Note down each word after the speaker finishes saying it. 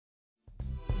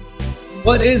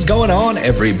What is going on,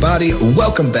 everybody?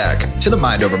 Welcome back to the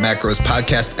Mind Over Macros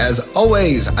podcast. As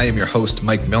always, I am your host,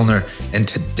 Mike Milner, and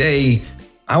today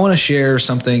I want to share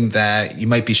something that you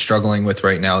might be struggling with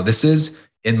right now. This is,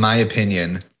 in my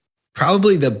opinion,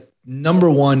 probably the number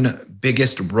one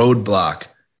biggest roadblock.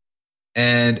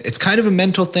 And it's kind of a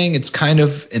mental thing. It's kind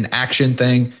of an action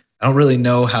thing. I don't really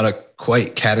know how to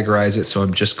quite categorize it, so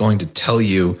I'm just going to tell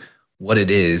you what it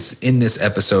is. In this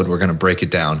episode, we're going to break it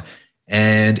down.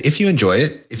 And if you enjoy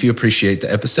it, if you appreciate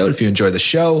the episode, if you enjoy the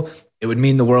show, it would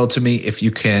mean the world to me if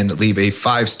you can leave a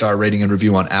 5-star rating and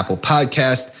review on Apple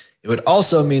Podcast. It would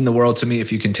also mean the world to me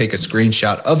if you can take a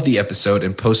screenshot of the episode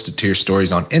and post it to your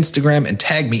stories on Instagram and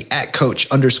tag me at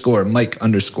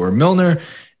coach_Mike_Milner.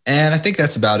 And I think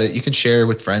that's about it. You can share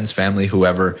with friends, family,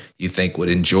 whoever you think would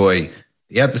enjoy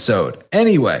the episode.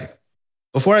 Anyway,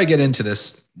 before I get into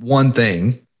this one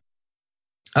thing,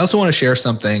 I also want to share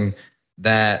something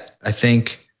that I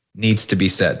think needs to be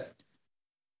said.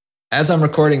 As I'm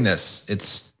recording this,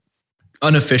 it's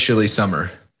unofficially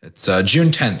summer. It's June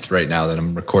 10th right now that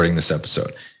I'm recording this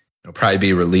episode. It'll probably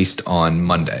be released on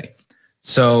Monday.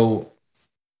 So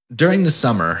during the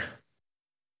summer,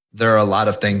 there are a lot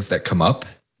of things that come up.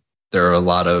 There are a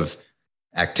lot of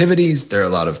activities.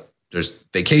 There's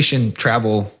vacation,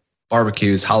 travel,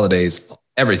 barbecues, holidays,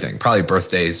 everything, probably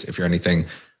birthdays if you're anything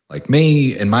like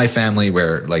me and my family,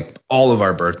 where like all of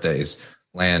our birthdays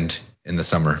land in the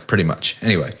summer pretty much.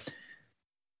 Anyway,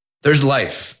 there's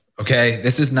life. Okay.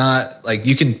 This is not like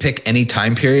you can pick any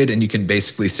time period and you can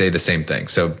basically say the same thing.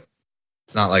 So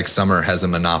it's not like summer has a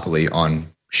monopoly on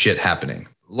shit happening.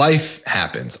 Life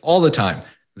happens all the time.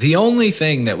 The only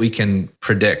thing that we can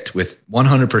predict with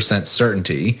 100%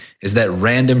 certainty is that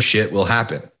random shit will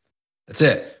happen. That's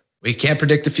it. We can't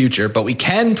predict the future, but we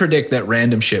can predict that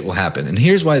random shit will happen. And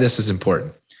here's why this is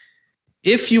important.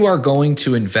 If you are going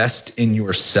to invest in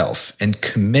yourself and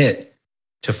commit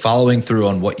to following through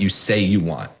on what you say you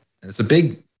want, and it's a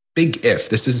big if.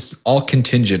 This is all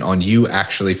contingent on you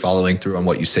actually following through on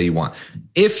what you say you want.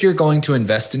 If you're going to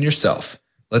invest in yourself,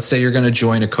 let's say you're going to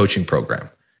join a coaching program.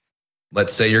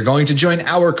 Let's say you're going to join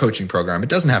our coaching program. It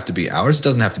doesn't have to be ours. It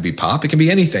doesn't have to be Pop. It can be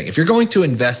anything. If you're going to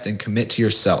invest and commit to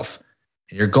yourself,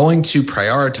 and you're going to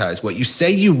prioritize what you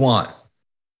say you want,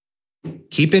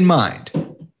 keep in mind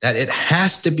that it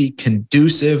has to be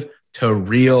conducive to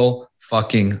real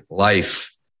fucking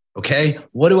life. Okay?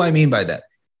 What do I mean by that?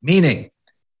 Meaning,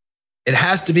 it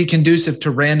has to be conducive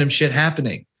to random shit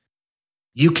happening.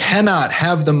 You cannot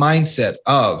have the mindset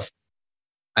of,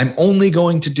 I'm only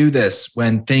going to do this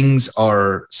when things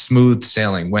are smooth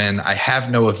sailing, when I have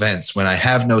no events, when I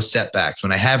have no setbacks,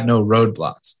 when I have no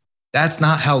roadblocks. That's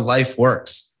not how life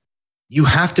works. You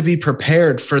have to be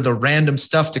prepared for the random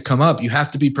stuff to come up. You have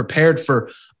to be prepared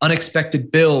for unexpected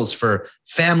bills, for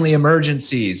family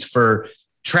emergencies, for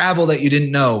travel that you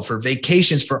didn't know, for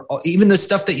vacations, for even the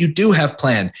stuff that you do have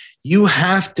planned. You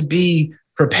have to be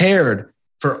prepared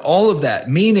for all of that,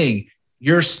 meaning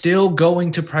you're still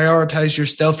going to prioritize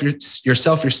yourself.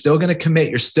 You're still going to commit.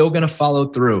 You're still going to follow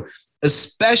through,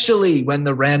 especially when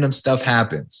the random stuff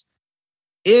happens.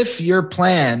 If your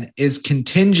plan is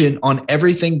contingent on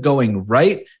everything going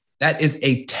right, that is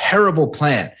a terrible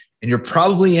plan, and you're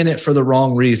probably in it for the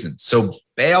wrong reason. So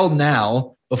bail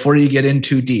now before you get in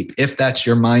too deep, if that's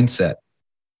your mindset.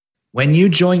 When you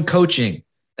join coaching,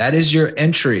 that is your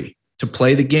entry to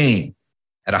play the game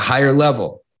at a higher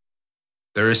level.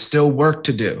 There is still work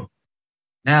to do.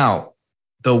 Now,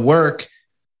 the work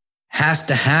has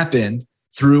to happen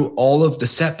through all of the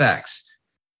setbacks.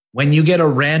 When you get a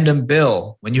random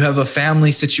bill, when you have a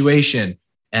family situation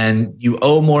and you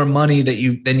owe more money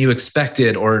than you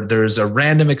expected, or there's a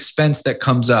random expense that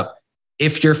comes up,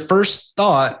 if your first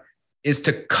thought is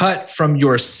to cut from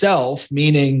yourself,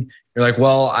 meaning you're like,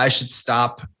 well, I should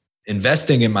stop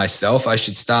investing in myself, I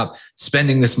should stop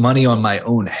spending this money on my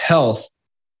own health,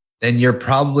 then you're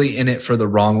probably in it for the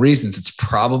wrong reasons. It's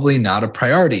probably not a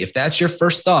priority. If that's your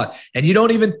first thought, and you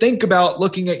don't even think about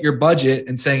looking at your budget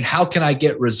and saying, how can I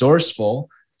get resourceful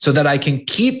so that I can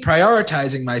keep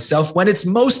prioritizing myself when it's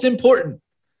most important?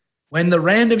 When the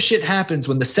random shit happens,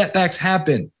 when the setbacks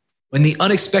happen, when the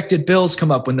unexpected bills come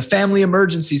up, when the family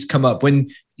emergencies come up, when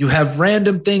you have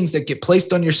random things that get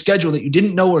placed on your schedule that you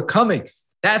didn't know were coming,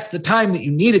 that's the time that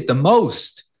you need it the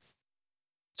most.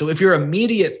 So if your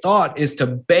immediate thought is to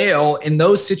bail in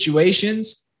those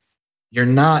situations, you're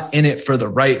not in it for the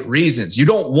right reasons. You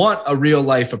don't want a real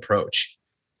life approach.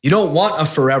 You don't want a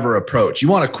forever approach. You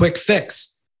want a quick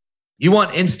fix. You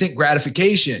want instant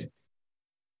gratification.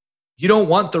 You don't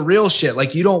want the real shit.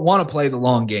 Like, you don't want to play the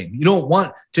long game. You don't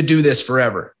want to do this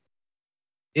forever.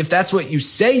 If that's what you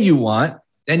say you want,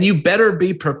 then you better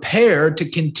be prepared to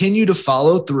continue to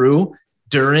follow through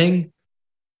during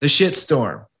the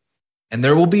shitstorm. And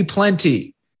there will be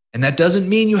plenty. And that doesn't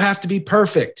mean you have to be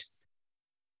perfect.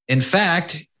 In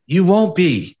fact, you won't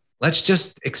be. Let's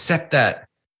just accept that.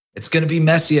 It's going to be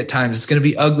messy at times. It's going to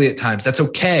be ugly at times. That's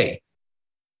okay.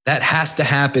 That has to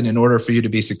happen in order for you to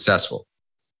be successful.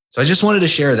 So I just wanted to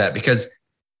share that because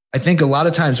I think a lot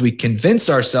of times we convince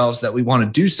ourselves that we want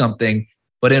to do something,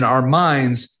 but in our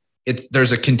minds,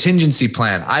 there's a contingency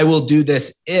plan. I will do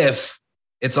this if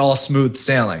it's all smooth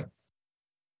sailing.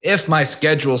 If my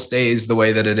schedule stays the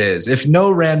way that it is, if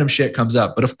no random shit comes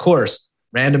up. But of course,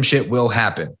 random shit will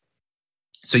happen.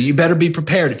 So you better be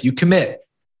prepared if you commit.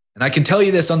 And I can tell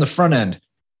you this on the front end.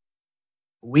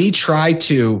 We try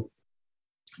to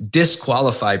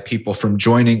disqualify people from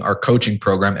joining our coaching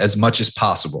program as much as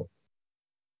possible.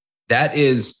 That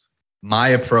is my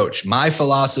approach. My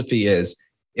philosophy is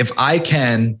if I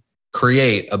can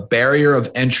create a barrier of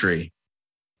entry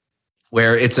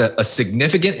where it's a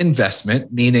significant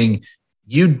investment, meaning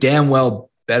you damn well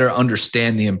better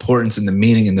understand the importance and the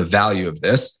meaning and the value of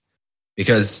this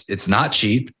because it's not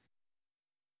cheap.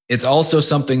 It's also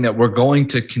something that we're going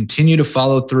to continue to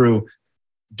follow through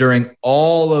during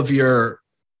all of your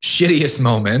shittiest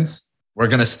moments. We're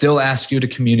going to still ask you to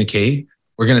communicate.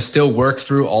 We're going to still work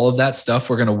through all of that stuff.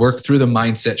 We're going to work through the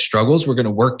mindset struggles. We're going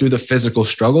to work through the physical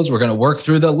struggles. We're going to work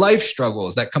through the life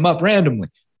struggles that come up randomly.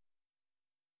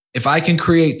 If I can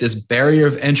create this barrier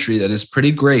of entry that is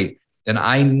pretty great, then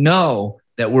I know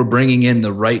that we're bringing in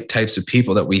the right types of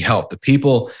people that we help, the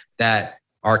people that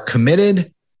are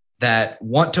committed, that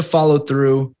want to follow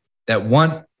through, that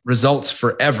want results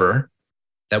forever,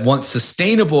 that want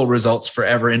sustainable results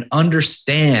forever, and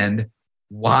understand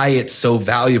why it's so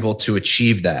valuable to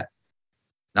achieve that.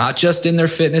 Not just in their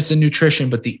fitness and nutrition,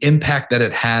 but the impact that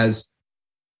it has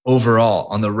overall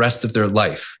on the rest of their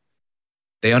life.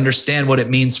 They understand what it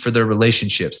means for their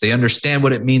relationships. They understand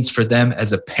what it means for them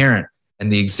as a parent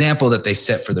and the example that they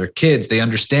set for their kids. They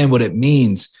understand what it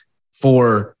means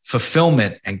for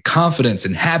fulfillment and confidence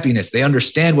and happiness. They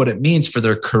understand what it means for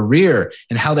their career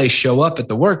and how they show up at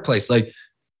the workplace. Like,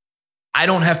 I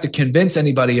don't have to convince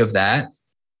anybody of that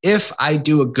if I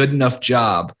do a good enough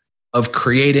job of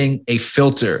creating a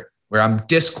filter where I'm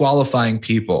disqualifying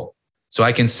people. So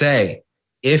I can say,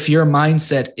 if your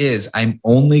mindset is, I'm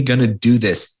only going to do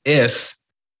this if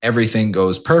everything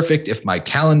goes perfect, if my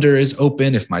calendar is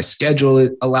open, if my schedule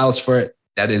allows for it,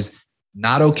 that is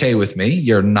not okay with me.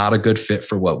 You're not a good fit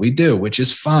for what we do, which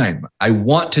is fine. I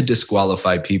want to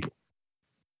disqualify people.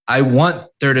 I want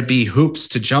there to be hoops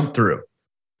to jump through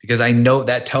because I know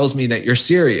that tells me that you're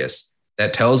serious.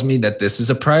 That tells me that this is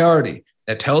a priority.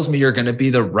 That tells me you're going to be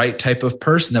the right type of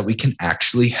person that we can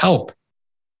actually help.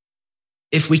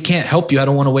 If we can't help you, I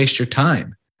don't want to waste your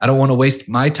time. I don't want to waste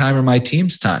my time or my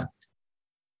team's time.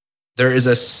 There is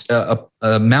a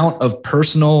amount of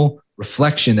personal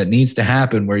reflection that needs to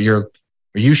happen where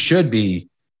you should be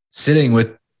sitting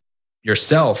with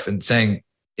yourself and saying,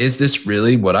 is this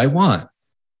really what I want?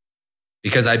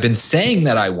 Because I've been saying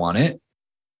that I want it,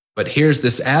 but here's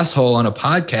this asshole on a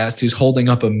podcast who's holding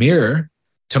up a mirror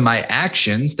to my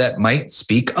actions that might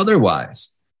speak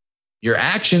otherwise. Your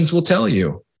actions will tell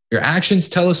you. Your actions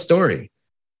tell a story.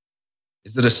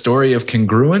 Is it a story of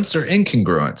congruence or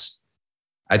incongruence?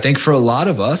 I think for a lot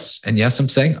of us, and yes, I'm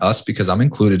saying us because I'm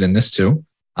included in this too.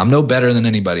 I'm no better than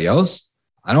anybody else.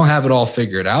 I don't have it all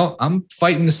figured out. I'm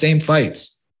fighting the same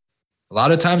fights. A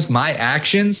lot of times my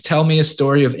actions tell me a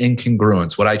story of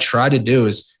incongruence. What I try to do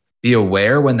is be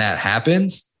aware when that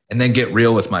happens and then get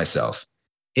real with myself.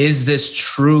 Is this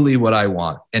truly what I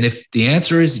want? And if the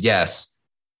answer is yes,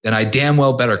 then I damn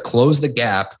well better close the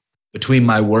gap between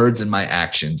my words and my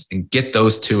actions and get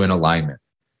those two in alignment.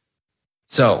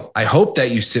 So I hope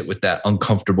that you sit with that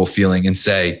uncomfortable feeling and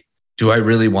say, do I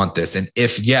really want this? And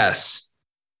if yes,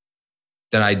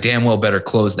 then I damn well better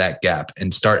close that gap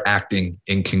and start acting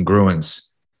in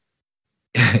congruence,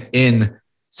 in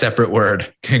separate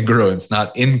word, congruence,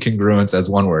 not incongruence as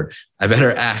one word. I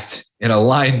better act in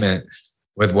alignment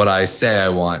with what I say I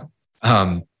want.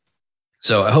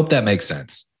 So I hope that makes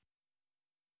sense.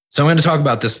 So I'm going to talk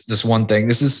about this one thing.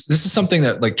 This is something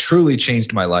that like truly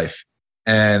changed my life.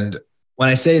 And when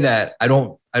I say that, I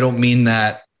don't mean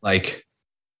that like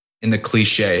in the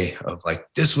cliche of like,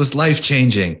 this was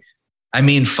life-changing. I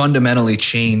mean, fundamentally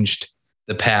changed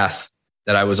the path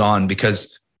that I was on,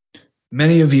 because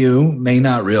many of you may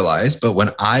not realize, but when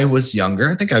I was younger,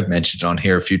 I think I've mentioned it on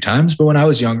here a few times, but when I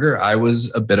was younger, I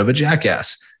was a bit of a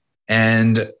jackass.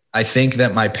 And I think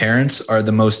that my parents are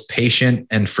the most patient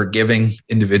and forgiving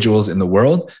individuals in the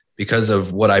world because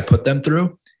of what I put them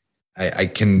through. I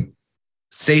can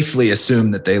safely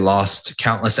assume that they lost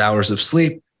countless hours of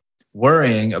sleep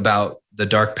worrying about the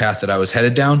dark path that I was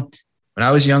headed down. When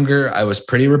I was younger, I was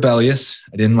pretty rebellious.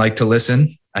 I didn't like to listen.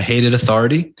 I hated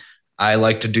authority. I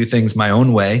like to do things my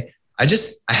own way. I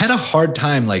had a hard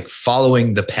time like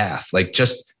following the path. Like,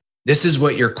 just, this is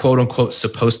what you're quote unquote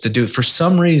supposed to do. For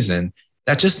some reason,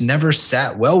 that just never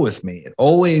sat well with me. It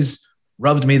always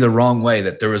rubbed me the wrong way,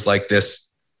 that there was like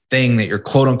this thing that you're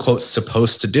quote unquote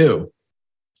supposed to do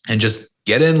and just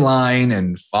get in line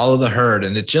and follow the herd.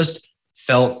 And it just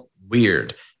felt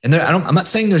weird. And I'm not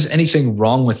saying there's anything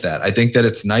wrong with that. I think that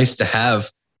it's nice to have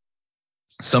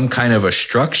some kind of a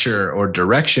structure or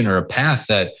direction or a path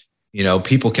that, you know,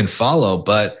 people can follow.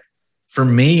 But for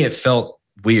me, it felt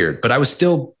weird, but I was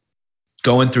still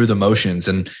going through the motions.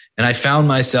 And I found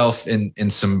myself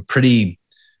in some pretty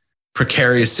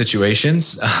precarious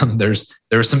situations. There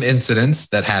were some incidents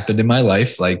that happened in my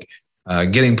life, like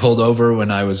getting pulled over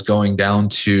when I was going down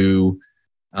to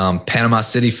Panama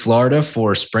City, Florida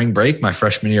for spring break, my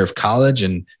freshman year of college,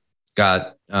 and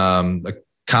got a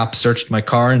cop searched my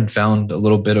car and found a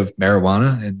little bit of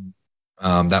marijuana.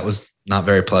 And that was not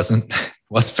very pleasant. It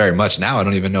wasn't very much. Now I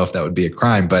don't even know if that would be a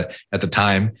crime, but at the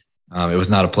time it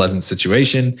was not a pleasant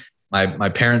situation. My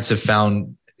parents have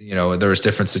found, you know, there was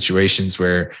different situations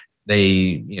where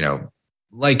they, you know,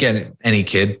 like any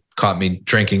kid, caught me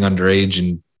drinking underage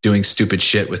and doing stupid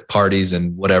shit with parties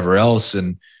and whatever else.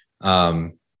 And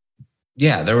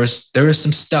yeah, there was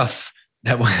some stuff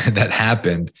that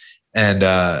happened, and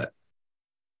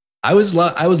I was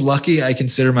lucky. I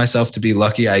consider myself to be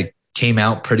lucky. I came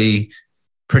out pretty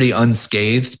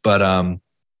unscathed, but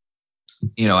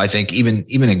you know, I think even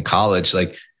in college,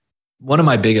 like, one of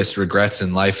my biggest regrets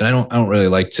in life, and I don't really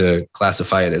like to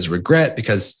classify it as regret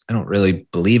because I don't really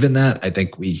believe in that. I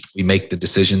think we make the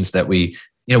decisions that we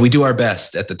do our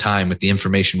best at the time with the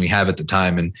information we have at the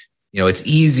time. And, you know, it's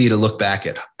easy to look back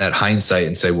at hindsight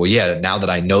and say, well, yeah, now that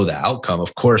I know the outcome,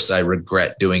 of course I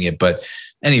regret doing it. But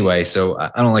anyway, so I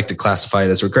don't like to classify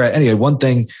it as regret. Anyway, one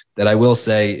thing that I will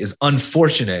say is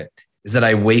unfortunate is that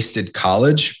I wasted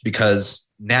college, because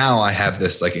now I have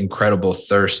this like incredible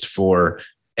thirst for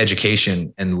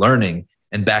education and learning.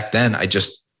 And back then I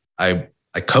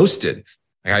coasted.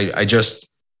 I just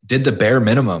did the bare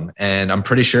minimum. And I'm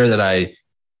pretty sure that I,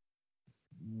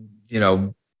 you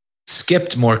know,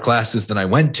 skipped more classes than I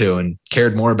went to and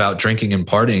cared more about drinking and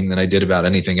partying than I did about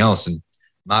anything else. And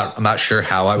I'm not sure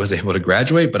how I was able to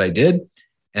graduate, but I did,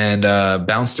 and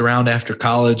bounced around after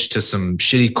college to some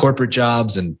shitty corporate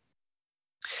jobs. And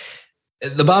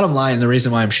the bottom line, the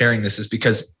reason why I'm sharing this is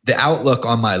because the outlook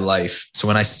on my life. So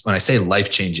when I say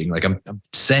life changing, like I'm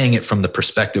saying it from the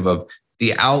perspective of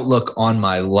the outlook on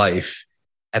my life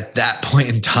at that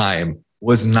point in time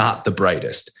was not the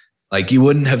brightest. Like, you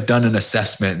wouldn't have done an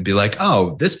assessment and be like,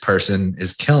 oh, this person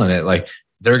is killing it. Like,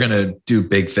 they're going to do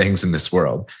big things in this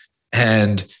world.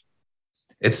 And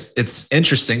it's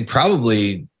interesting. It's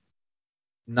probably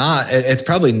not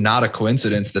a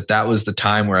coincidence that was the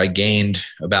time where I gained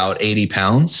about 80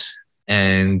 pounds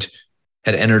and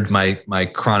had entered my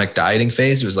chronic dieting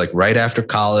phase. It was like right after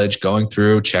college, going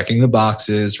through, checking the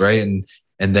boxes, right? And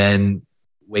then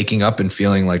waking up and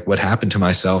feeling like, what happened to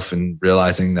myself, and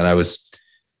realizing that I was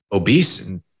obese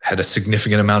and had a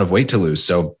significant amount of weight to lose.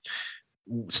 So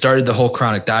started the whole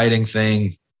chronic dieting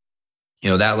thing. You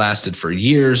know, that lasted for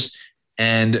years.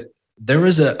 And there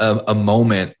was a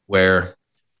moment where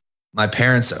my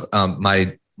parents,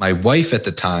 my wife at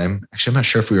the time, actually, I'm not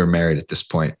sure if we were married at this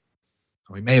point.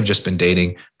 We may have just been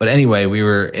dating. But anyway, we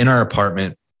were in our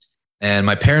apartment and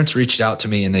my parents reached out to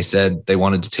me and they said they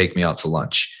wanted to take me out to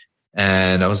lunch.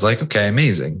 And I was like, okay,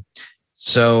 amazing.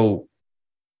 So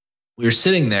we were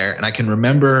sitting there and I can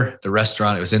remember the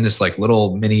restaurant. It was in this like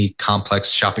little mini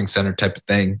complex shopping center type of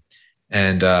thing.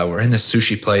 And we're in this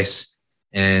sushi place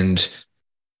and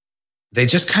they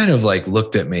just kind of like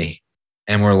looked at me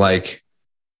and were like,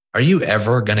 are you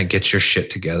ever going to get your shit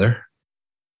together?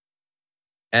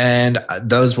 And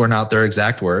those were not their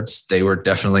exact words. They were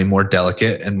definitely more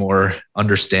delicate and more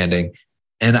understanding.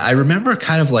 And I remember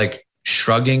kind of like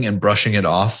shrugging and brushing it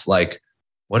off. Like,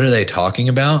 what are they talking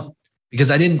about?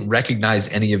 Because I didn't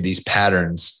recognize any of these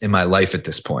patterns in my life at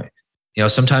this point. You know,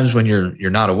 sometimes when you're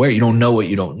not aware, you don't know what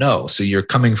you don't know. So you're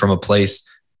coming from a place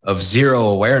of zero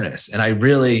awareness. And I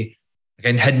really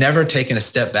had never taken a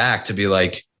step back to be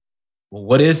like, well,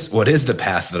 what is the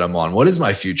path that I'm on? What is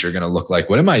my future going to look like?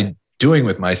 What am I doing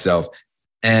with myself?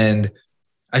 And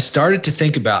I started to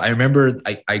think about, I remember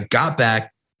I got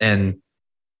back and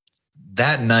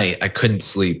that night I couldn't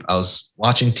sleep. I was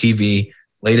watching TV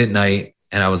late at night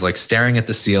and I was like staring at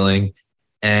the ceiling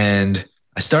and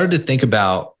I started to think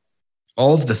about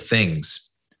all of the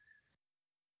things.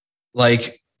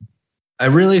 Like, I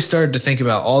really started to think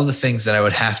about all the things that I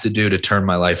would have to do to turn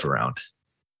my life around.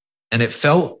 And it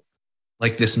felt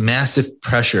like this massive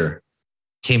pressure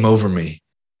came over me,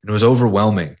 and it was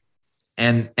overwhelming.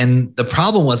 And the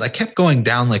problem was I kept going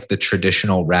down like the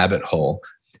traditional rabbit hole.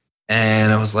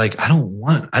 And I was like, I don't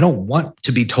want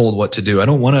to be told what to do. I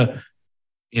don't want to,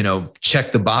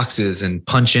 check the boxes and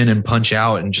punch in and punch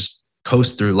out and just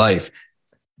coast through life.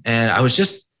 And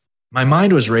my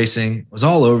mind was racing. It was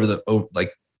all over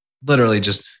literally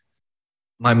just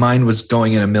my mind was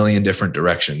going in a million different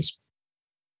directions.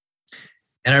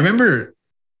 And I remember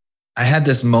I had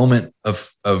this moment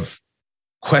of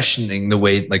questioning the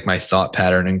way, like my thought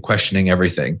pattern and questioning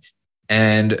everything.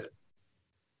 And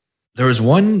there was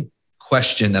one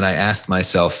question that I asked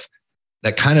myself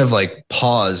that kind of like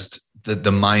paused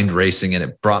the mind racing, and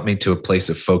it brought me to a place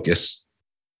of focus.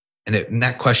 And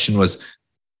that question was,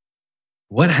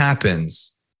 what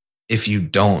happens if you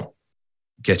don't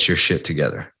get your shit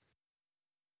together?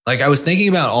 Like, I was thinking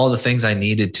about all the things I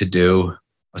needed to do.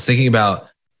 I was thinking about,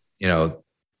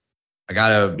 I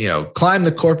got to, climb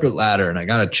the corporate ladder, and I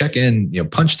got to check in,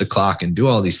 punch the clock and do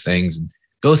all these things and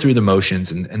go through the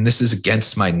motions. And this is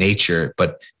against my nature,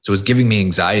 but so it was giving me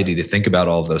anxiety to think about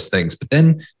all of those things. But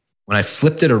then when I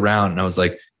flipped it around and I was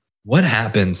like, what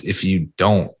happens if you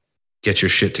don't get your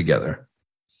shit together?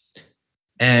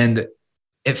 And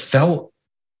it felt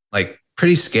like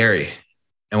pretty scary.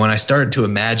 And when I started to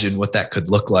imagine what that could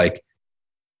look like,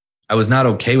 I was not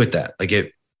okay with that.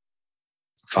 Like,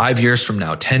 5 years from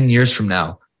now, 10 years from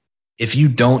now, if you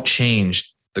don't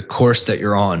change the course that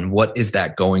you're on, what is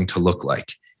that going to look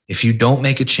like? If you don't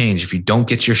make a change, if you don't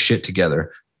get your shit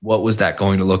together, what was that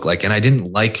going to look like? And I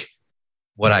didn't like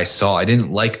what I saw. I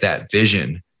didn't like that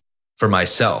vision for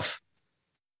myself.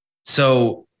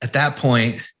 So at that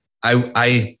point,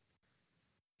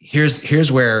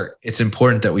 here's where it's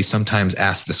important that we sometimes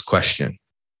ask this question.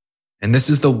 And this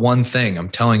is the one thing I'm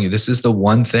telling you, this is the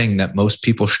one thing that most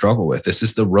people struggle with. This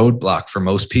is the roadblock for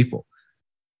most people.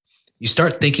 You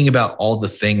start thinking about all the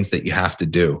things that you have to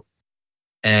do,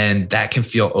 and that can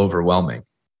feel overwhelming.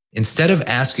 Instead of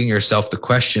asking yourself the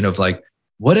question of like,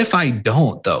 what if I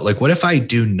don't though? Like, what if I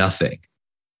do nothing?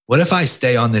 What if I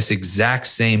stay on this exact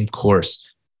same course?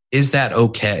 Is that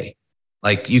okay?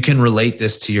 Like, you can relate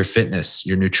this to your fitness,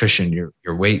 your nutrition,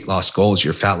 your weight loss goals,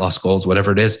 your fat loss goals,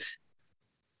 whatever it is.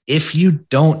 If you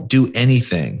don't do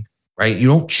anything, right? You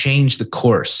don't change the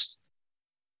course.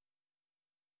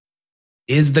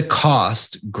 Is the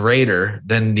cost greater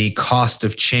than the cost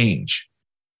of change?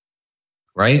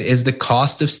 Right? Is the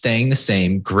cost of staying the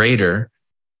same greater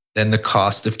than the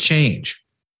cost of change?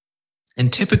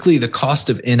 And typically the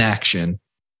cost of inaction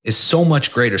is so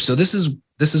much greater. So this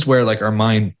is where like our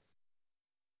mind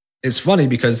is funny,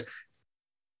 because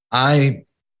I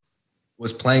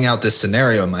was playing out this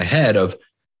scenario in my head of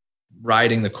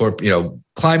riding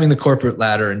climbing the corporate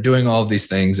ladder and doing all of these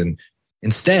things. And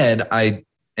instead I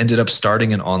ended up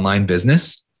starting an online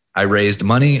business. I raised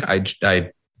money.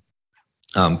 I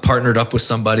partnered up with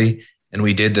somebody, and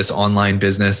we did this online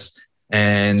business.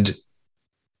 And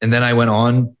then I went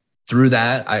on through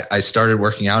that. I started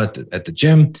working out at the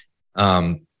gym.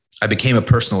 I became a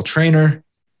personal trainer.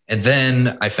 And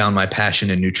then I found my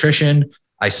passion in nutrition.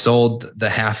 I sold the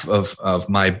half of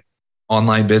my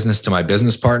online business to my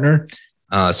business partner,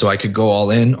 so I could go all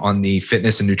in on the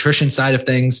fitness and nutrition side of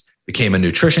things, became a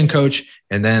nutrition coach,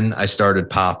 and then I started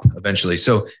Pop eventually.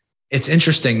 So it's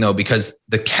interesting though, because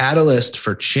the catalyst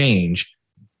for change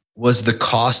was the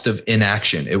cost of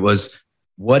inaction. It was,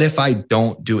 what if I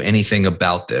don't do anything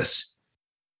about this?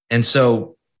 And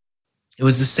so it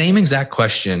was the same exact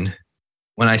question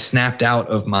when I snapped out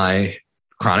of my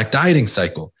chronic dieting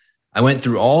cycle. I went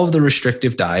through all of the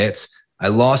restrictive diets. I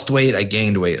lost weight, I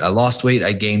gained weight. I lost weight,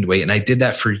 I gained weight. And I did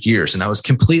that for years. And I was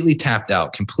completely tapped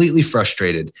out, completely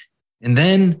frustrated. And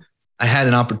then I had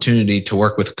an opportunity to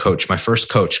work with a coach, my first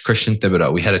coach, Christian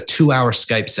Thibodeau. We had a 2-hour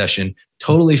Skype session,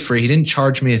 totally free. He didn't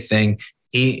charge me a thing.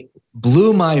 He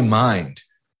blew my mind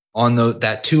on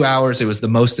that 2 hours. It was the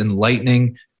most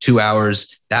enlightening 2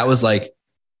 hours. That was like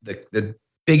the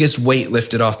biggest weight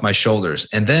lifted off my shoulders.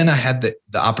 And then I had the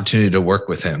opportunity to work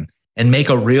with him and make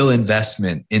a real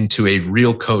investment into a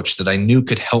real coach that I knew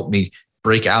could help me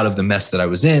break out of the mess that I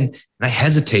was in. And I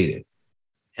hesitated,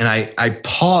 and I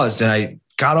paused, and I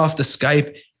got off the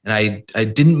Skype, and I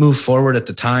didn't move forward at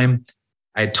the time.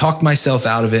 I had talked myself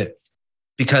out of it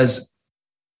because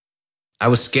I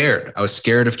was scared. I was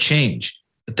scared of change.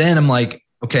 But then I'm like,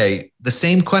 okay, the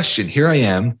same question. Here I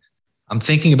am. I'm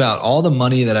thinking about all the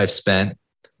money that I've spent,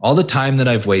 all the time that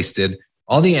I've wasted,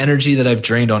 all the energy that I've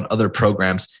drained on other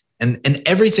programs. And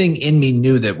everything in me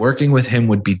knew that working with him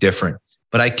would be different.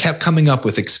 But I kept coming up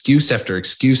with excuse after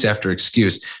excuse after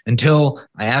excuse until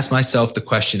I asked myself the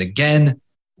question again,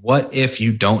 what if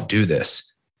you don't do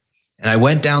this? And I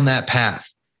went down that path.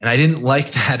 And I didn't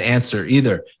like that answer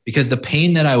either, because the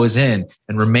pain that I was in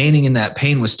and remaining in that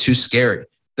pain was too scary.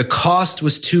 The cost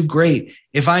was too great.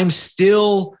 If I'm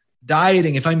still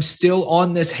dieting, if I'm still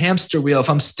on this hamster wheel, if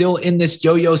I'm still in this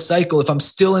yo-yo cycle, if I'm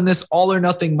still in this all or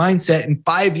nothing mindset, in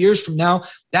 5 years from now,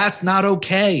 that's not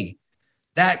okay.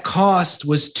 That cost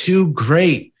was too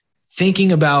great.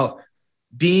 Thinking about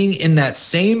being in that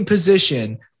same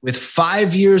position with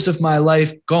 5 years of my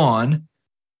life gone,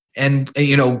 and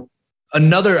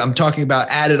another, I'm talking about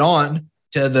added on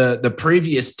to the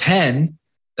previous 10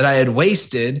 that I had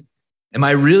wasted. Am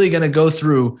I really going to go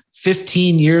through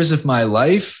 15 years of my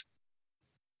life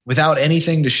without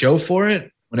anything to show for it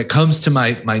when it comes to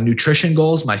my nutrition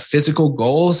goals, my physical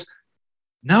goals?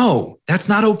 No, that's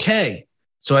not okay.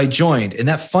 So I joined, and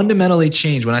that fundamentally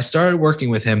changed when I started working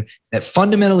with him. That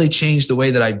fundamentally changed the way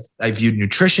that I viewed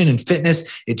nutrition and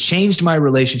fitness. It changed my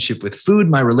relationship with food,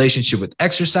 my relationship with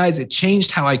exercise. It changed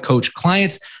how I coach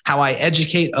clients, how I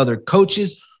educate other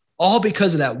coaches, all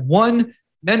because of that one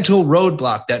mental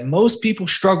roadblock that most people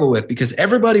struggle with, because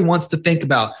everybody wants to think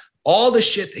about all the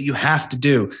shit that you have to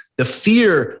do, the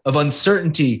fear of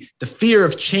uncertainty, the fear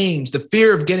of change, the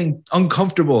fear of getting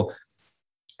uncomfortable,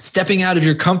 stepping out of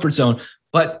your comfort zone.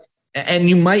 And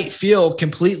you might feel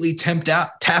completely tapped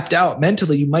out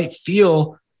mentally. You might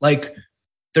feel like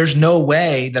there's no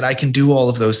way that I can do all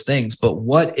of those things. But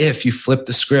what if you flip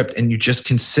the script and you just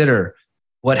consider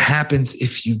what happens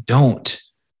if you don't?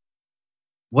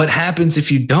 What happens if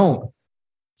you don't?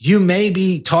 You may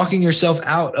be talking yourself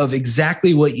out of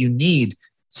exactly what you need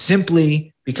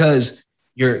simply because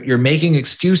you're making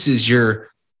excuses. You're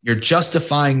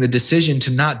justifying the decision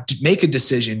to not make a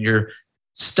decision. You're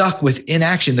stuck with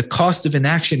inaction. The cost of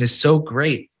inaction is so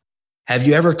great. Have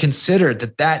you ever considered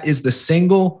that is the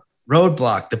single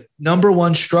roadblock, the number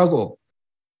one struggle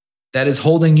that is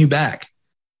holding you back?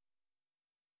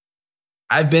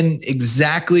 I've been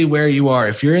exactly where you are.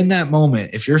 If you're in that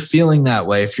moment, if you're feeling that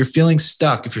way, if you're feeling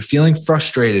stuck, if you're feeling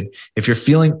frustrated, if you're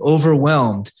feeling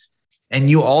overwhelmed, and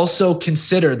you also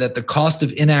consider that the cost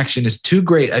of inaction is too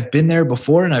great, I've been there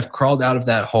before and I've crawled out of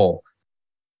that hole.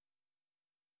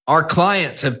 Our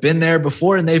clients have been there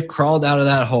before and they've crawled out of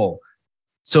that hole.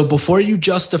 So before you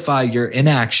justify your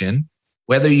inaction,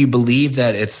 whether you believe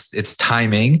that it's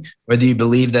timing, whether you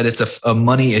believe that it's a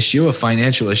money issue, a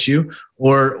financial issue,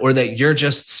 or that you're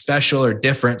just special or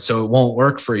different, so it won't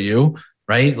work for you,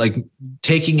 right? Like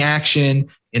taking action,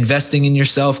 investing in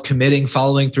yourself, committing,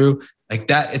 following through, like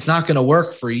that, it's not going to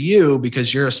work for you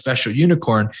because you're a special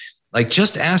unicorn. Like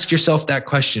just ask yourself that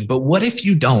question. But what if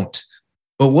you don't?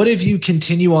 But what if you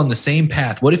continue on the same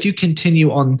path? What if you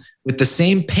continue on with the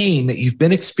same pain that you've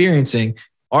been experiencing?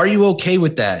 Are you okay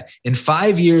with that? In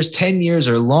 5 years, 10 years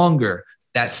or longer,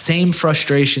 that same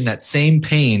frustration, that same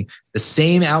pain, the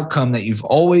same outcome that you've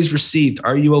always received,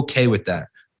 are you okay with that?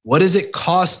 What is it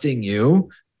costing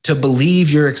you to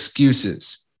believe your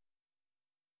excuses?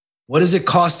 What is it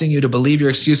costing you to believe your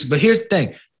excuses? But here's the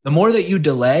thing. The more that you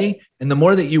delay and the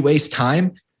more that you waste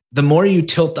time, the more you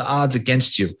tilt the odds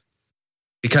against you.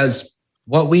 Because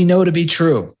what we know to be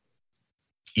true,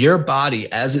 your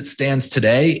body as it stands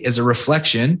today is a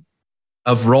reflection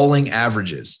of rolling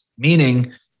averages,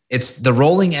 meaning it's the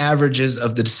rolling averages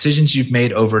of the decisions you've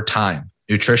made over time,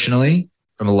 nutritionally,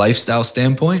 from a lifestyle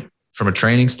standpoint, from a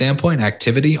training standpoint,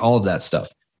 activity, all of that stuff.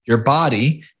 Your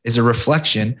body is a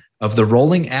reflection of the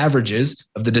rolling averages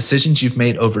of the decisions you've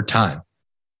made over time.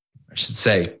 I should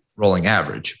say rolling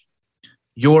average.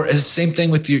 It's the same thing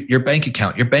with your bank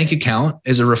account. Your bank account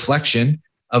is a reflection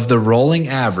of the rolling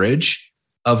average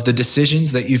of the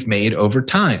decisions that you've made over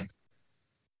time,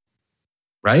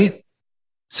 right?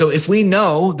 So if we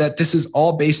know that this is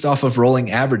all based off of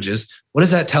rolling averages, what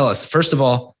does that tell us? First of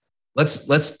all,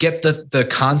 let's get the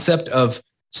concept of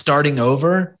starting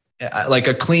over, like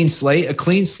a clean slate. A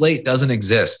clean slate doesn't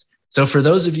exist. So for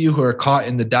those of you who are caught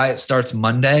in the diet starts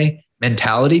Monday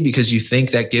mentality because you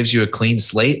think that gives you a clean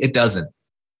slate, it doesn't.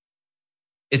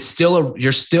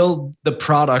 You're still the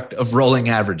product of rolling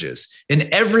averages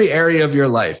in every area of your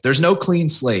life. There's no clean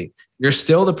slate. You're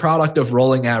still the product of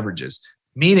rolling averages,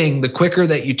 meaning the quicker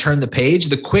that you turn the page,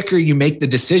 the quicker you make the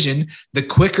decision, the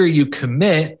quicker you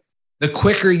commit, the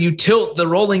quicker you tilt the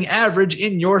rolling average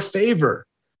in your favor.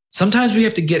 Sometimes we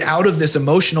have to get out of this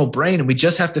emotional brain and we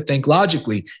just have to think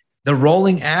logically. The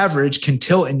rolling average can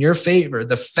tilt in your favor.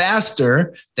 The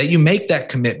faster that you make that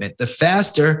commitment, the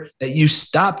faster that you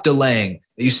stop delaying,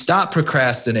 that you stop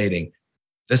procrastinating,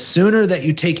 The sooner that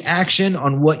you take action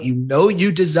on what you know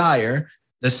you desire,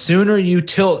 the sooner you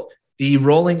tilt the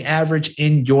rolling average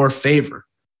in your favor.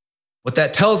 What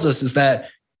that tells us is that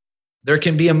there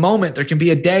can be a moment, there can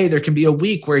be a day, there can be a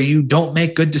week where you don't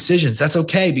make good decisions. That's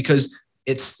okay, because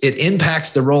it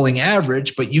impacts the rolling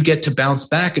average, but you get to bounce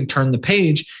back and turn the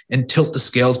page and tilt the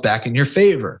scales back in your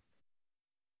favor.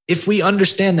 If we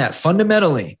understand that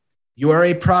fundamentally you are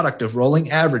a product of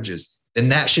rolling averages, then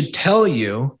that should tell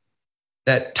you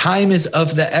that time is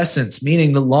of the essence,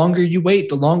 meaning the longer you wait,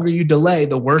 the longer you delay,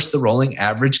 the worse the rolling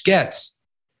average gets.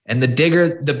 And the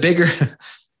bigger,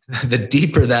 the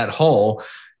deeper that hole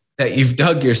that you've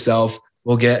dug yourself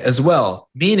will get as well.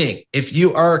 Meaning, if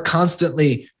you are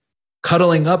constantly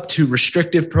cuddling up to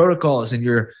restrictive protocols and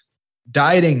you're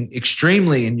dieting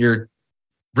extremely and you're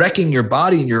wrecking your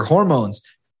body and your hormones,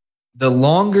 the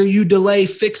longer you delay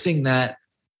fixing that,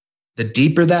 the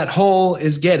deeper that hole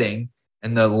is getting,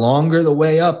 and the longer the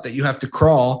way up that you have to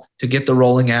crawl to get the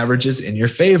rolling averages in your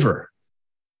favor.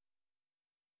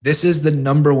 This is the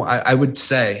number one, I would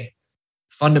say,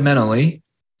 fundamentally,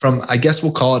 from, I guess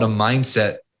we'll call it a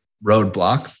mindset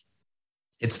roadblock.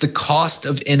 It's the cost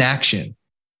of inaction.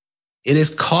 It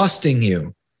is costing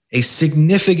you a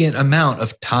significant amount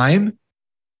of time,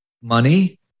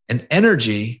 money, and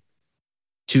energy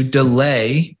to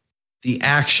delay the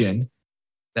action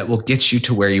that will get you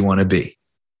to where you want to be.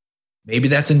 Maybe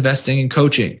that's investing in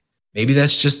coaching. Maybe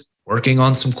that's just working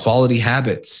on some quality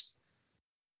habits.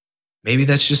 Maybe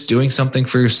that's just doing something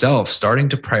for yourself, starting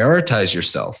to prioritize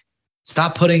yourself.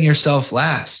 Stop putting yourself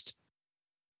last.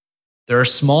 There are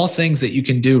small things that you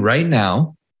can do right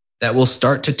now that will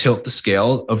start to tilt the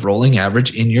scale of rolling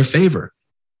average in your favor.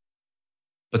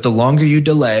 But the longer you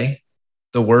delay,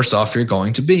 the worse off you're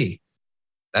going to be.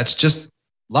 That's just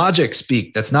logic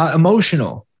speak. That's not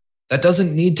emotional. That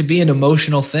doesn't need to be an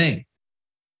emotional thing.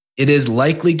 It is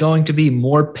likely going to be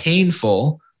more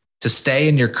painful to stay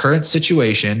in your current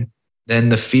situation than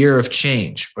the fear of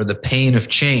change or the pain of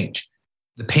change.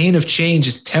 The pain of change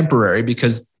is temporary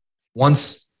because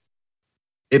once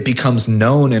it becomes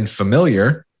known and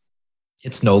familiar,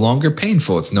 it's no longer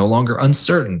painful. It's no longer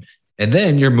uncertain. And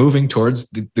then you're moving towards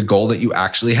the goal that you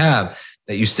actually have,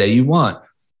 that you say you want.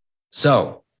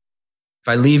 So if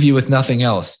I leave you with nothing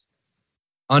else,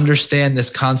 understand this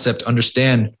concept,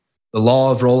 understand the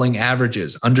law of rolling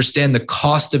averages, understand the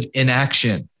cost of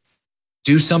inaction.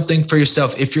 Do something for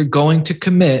yourself. If you're going to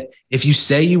commit, if you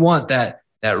say you want that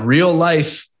real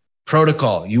life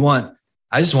protocol,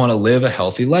 I just want to live a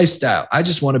healthy lifestyle. I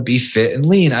just want to be fit and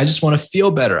lean. I just want to feel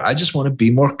better. I just want to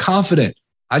be more confident.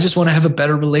 I just want to have a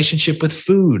better relationship with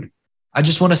food. I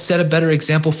just want to set a better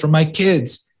example for my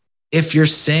kids. If you're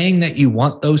saying that you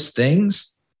want those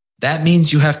things, that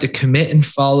means you have to commit and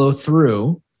follow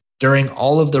through during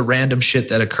all of the random shit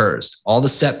that occurs, all the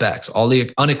setbacks, all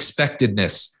the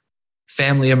unexpectedness,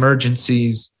 family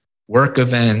emergencies, work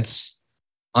events,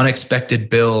 unexpected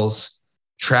bills,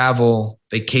 travel,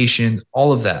 vacation,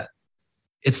 all of that.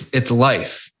 It's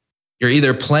life. You're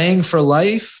either playing for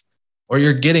life or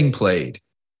you're getting played.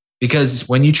 Because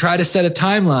when you try to set a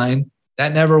timeline,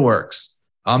 that never works.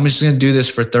 I'm just going to do this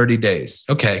for 30 days.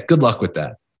 Okay, good luck with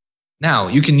that. Now,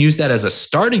 you can use that as a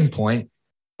starting point,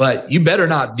 but you better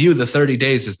not view the 30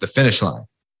 days as the finish line.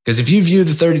 Because if you view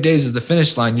the 30 days as the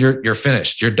finish line, you're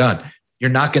finished. You're done.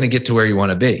 You're not going to get to where you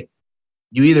want to be.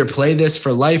 You either play this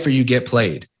for life or you get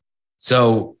played.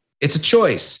 So it's a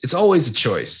choice. It's always a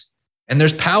choice. And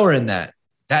there's power in that.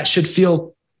 That should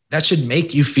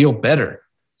make you feel better.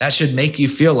 That should make you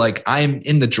feel like I'm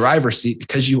in the driver's seat,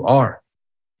 because you are.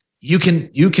 You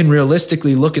can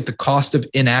realistically look at the cost of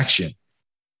inaction.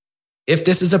 If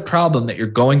this is a problem that you're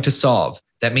going to solve,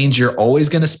 that means you're always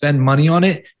going to spend money on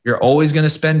it. You're always going to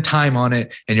spend time on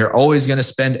it, and you're always going to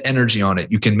spend energy on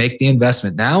it. You can make the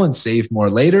investment now and save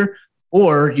more later,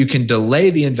 or you can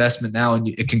delay the investment now and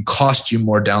it can cost you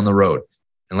more down the road.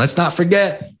 And let's not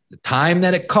forget the time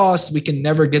that it costs, we can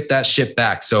never get that shit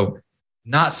back. So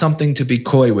not something to be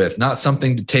coy with, not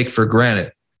something to take for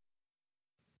granted.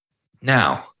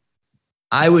 Now,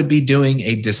 I would be doing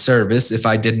a disservice if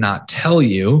I did not tell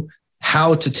you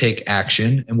how to take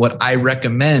action and what I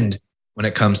recommend when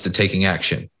it comes to taking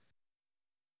action.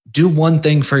 Do one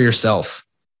thing for yourself,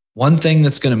 one thing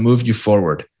that's going to move you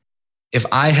forward. If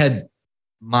I had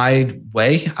my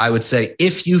way, I would say,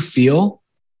 if you feel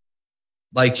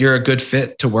like you're a good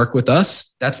fit to work with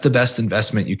us, that's the best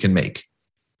investment you can make.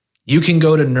 You can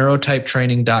go to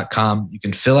neurotypetraining.com. You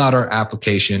can fill out our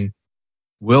application.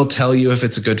 We'll tell you if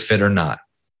it's a good fit or not.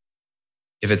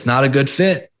 If it's not a good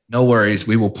fit, no worries.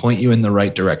 We will point you in the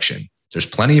right direction. There's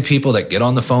plenty of people that get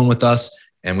on the phone with us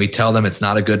and we tell them it's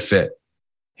not a good fit.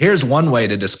 Here's one way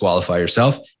to disqualify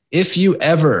yourself. If you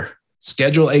ever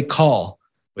schedule a call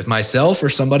with myself or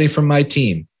somebody from my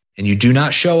team and you do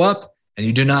not show up and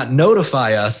you do not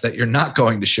notify us that you're not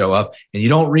going to show up and you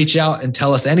don't reach out and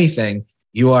tell us anything,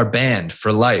 you are banned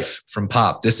for life from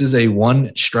Pop. This is a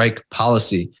one strike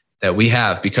policy that we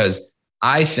have because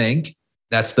I think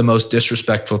that's the most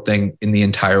disrespectful thing in the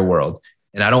entire world.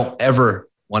 And I don't ever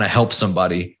want to help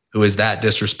somebody who is that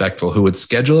disrespectful, who would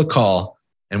schedule a call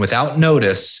and without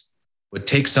notice would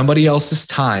take somebody else's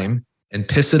time and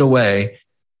piss it away.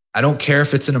 I don't care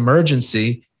if it's an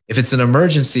emergency. If it's an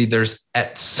emergency, there's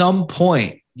at some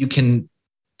point you can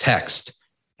text.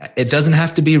 It doesn't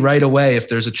have to be right away if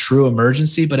there's a true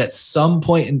emergency, but at some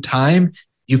point in time,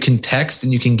 you can text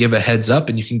and you can give a heads up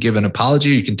and you can give an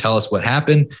apology. You can tell us what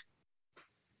happened.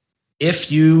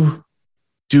 If you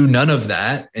do none of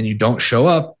that and you don't show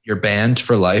up, you're banned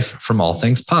for life from all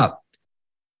things Pop.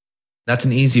 That's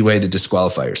an easy way to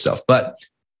disqualify yourself. But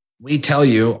we tell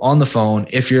you on the phone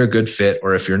if you're a good fit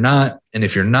or if you're not. And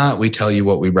if you're not, we tell you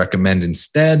what we recommend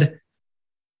instead.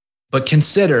 But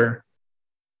consider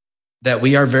that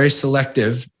we are very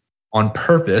selective on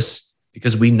purpose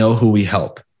because we know who we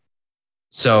help.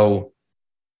 So,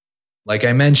 like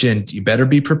I mentioned, you better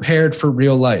be prepared for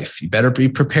real life. You better be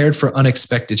prepared for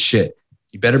unexpected shit.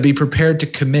 You better be prepared to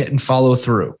commit and follow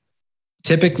through.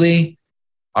 Typically,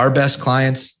 our best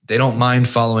clients, they don't mind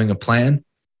following a plan.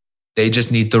 They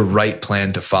just need the right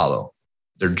plan to follow.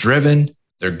 They're driven,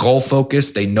 they're goal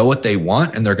focused, they know what they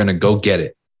want, and they're going to go get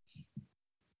it.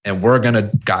 And we're going to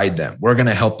guide them. We're going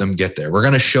to help them get there. We're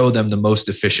going to show them the most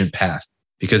efficient path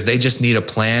because they just need a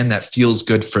plan that feels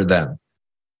good for them.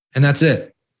 And that's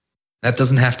it. That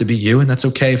doesn't have to be you, and that's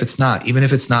okay if it's not. Even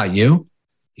if it's not you,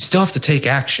 you still have to take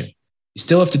action. You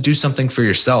still have to do something for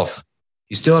yourself.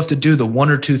 You still have to do the one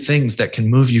or two things that can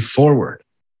move you forward.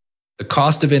 The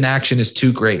cost of inaction is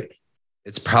too great.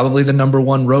 It's probably the number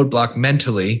one roadblock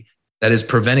mentally that is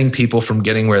preventing people from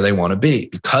getting where they want to be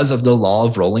because of the law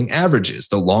of rolling averages.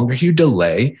 The longer you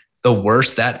delay, the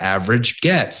worse that average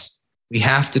gets. We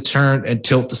have to turn and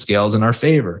tilt the scales in our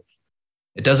favor.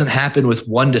 It doesn't happen with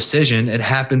one decision. It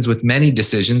happens with many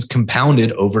decisions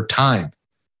compounded over time.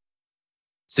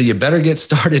 So you better get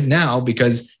started now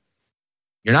because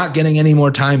you're not getting any more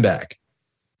time back.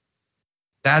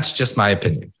 That's just my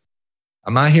opinion.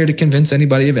 I'm not here to convince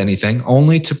anybody of anything,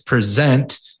 only to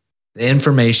present the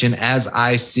information as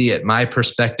I see it, my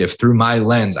perspective through my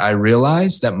lens. I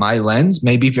realize that my lens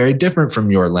may be very different from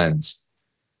your lens.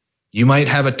 You might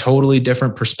have a totally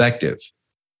different perspective.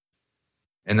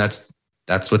 And that's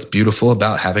what's beautiful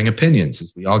about having opinions,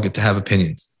 is we all get to have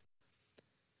opinions.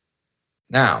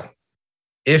 Now,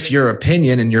 if your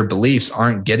opinion and your beliefs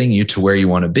aren't getting you to where you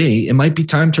want to be, it might be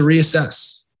time to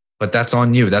reassess. But that's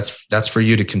on you. That's for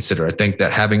you to consider. I think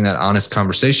that having that honest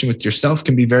conversation with yourself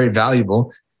can be very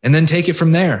valuable, and then take it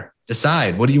from there.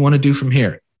 Decide, what do you want to do from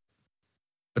here?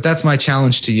 But that's my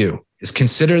challenge to you, is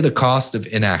consider the cost of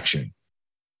inaction.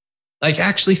 Like,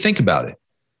 actually think about it.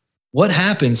 What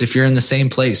happens if you're in the same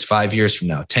place 5 years from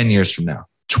now, 10 years from now,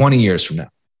 20 years from now?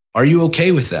 Are you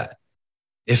okay with that?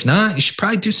 If not, you should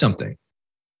probably do something.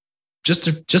 Just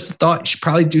a thought, you should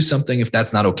probably do something if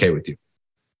that's not okay with you.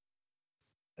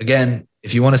 Again,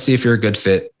 if you want to see if you're a good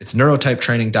fit, it's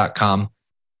neurotypetraining.com.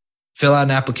 Fill out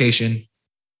an application,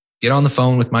 get on the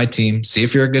phone with my team, see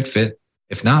if you're a good fit.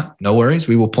 If not, no worries.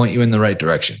 We will point you in the right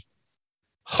direction.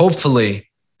 Hopefully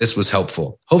this was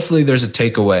helpful. Hopefully there's a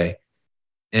takeaway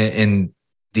in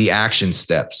the action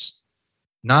steps,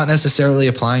 not necessarily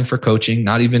applying for coaching,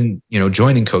 not even,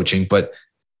 joining coaching, but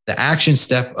the action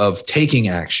step of taking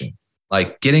action,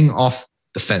 like getting off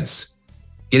the fence,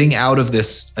 getting out of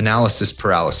this analysis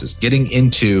paralysis, getting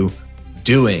into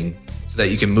doing so that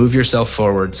you can move yourself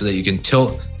forward, so that you can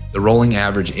tilt the rolling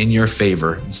average in your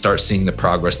favor and start seeing the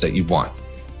progress that you want.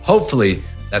 Hopefully,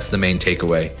 that's the main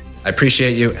takeaway. I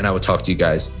appreciate you, and I will talk to you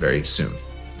guys very soon.